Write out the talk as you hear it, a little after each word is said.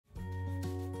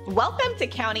Welcome to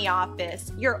County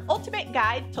Office, your ultimate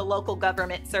guide to local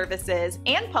government services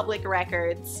and public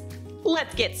records.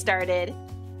 Let's get started.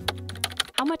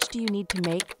 How much do you need to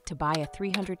make to buy a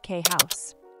 $300K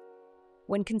house?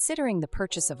 When considering the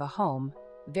purchase of a home,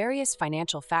 various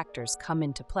financial factors come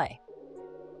into play.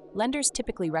 Lenders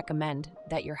typically recommend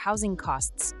that your housing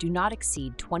costs do not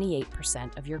exceed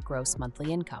 28% of your gross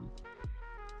monthly income.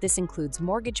 This includes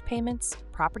mortgage payments,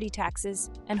 property taxes,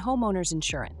 and homeowners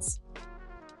insurance.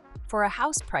 For a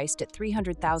house priced at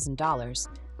 $300,000,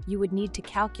 you would need to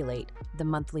calculate the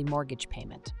monthly mortgage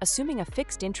payment. Assuming a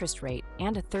fixed interest rate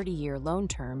and a 30-year loan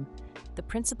term, the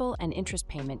principal and interest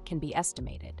payment can be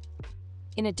estimated.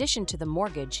 In addition to the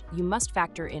mortgage, you must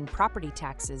factor in property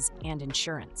taxes and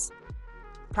insurance.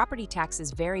 Property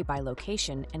taxes vary by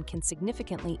location and can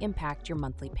significantly impact your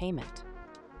monthly payment.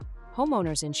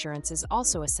 Homeowners insurance is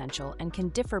also essential and can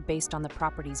differ based on the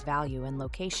property's value and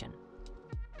location.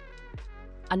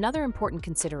 Another important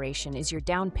consideration is your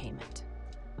down payment.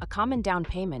 A common down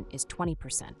payment is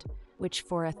 20%, which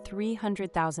for a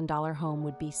 $300,000 home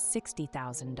would be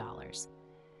 $60,000.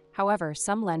 However,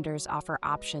 some lenders offer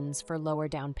options for lower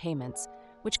down payments,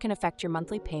 which can affect your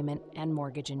monthly payment and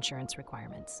mortgage insurance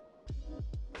requirements.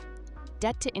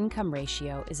 Debt-to-income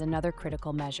ratio is another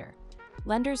critical measure.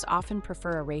 Lenders often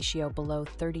prefer a ratio below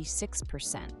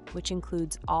 36%, which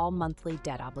includes all monthly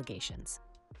debt obligations.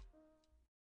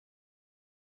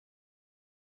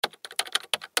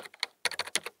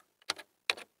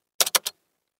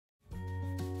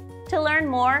 To learn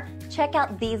more, check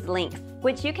out these links,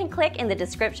 which you can click in the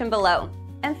description below.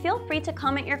 And feel free to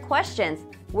comment your questions.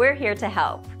 We're here to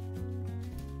help.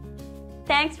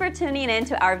 Thanks for tuning in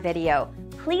to our video.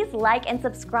 Please like and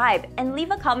subscribe and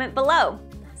leave a comment below.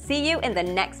 See you in the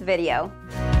next video.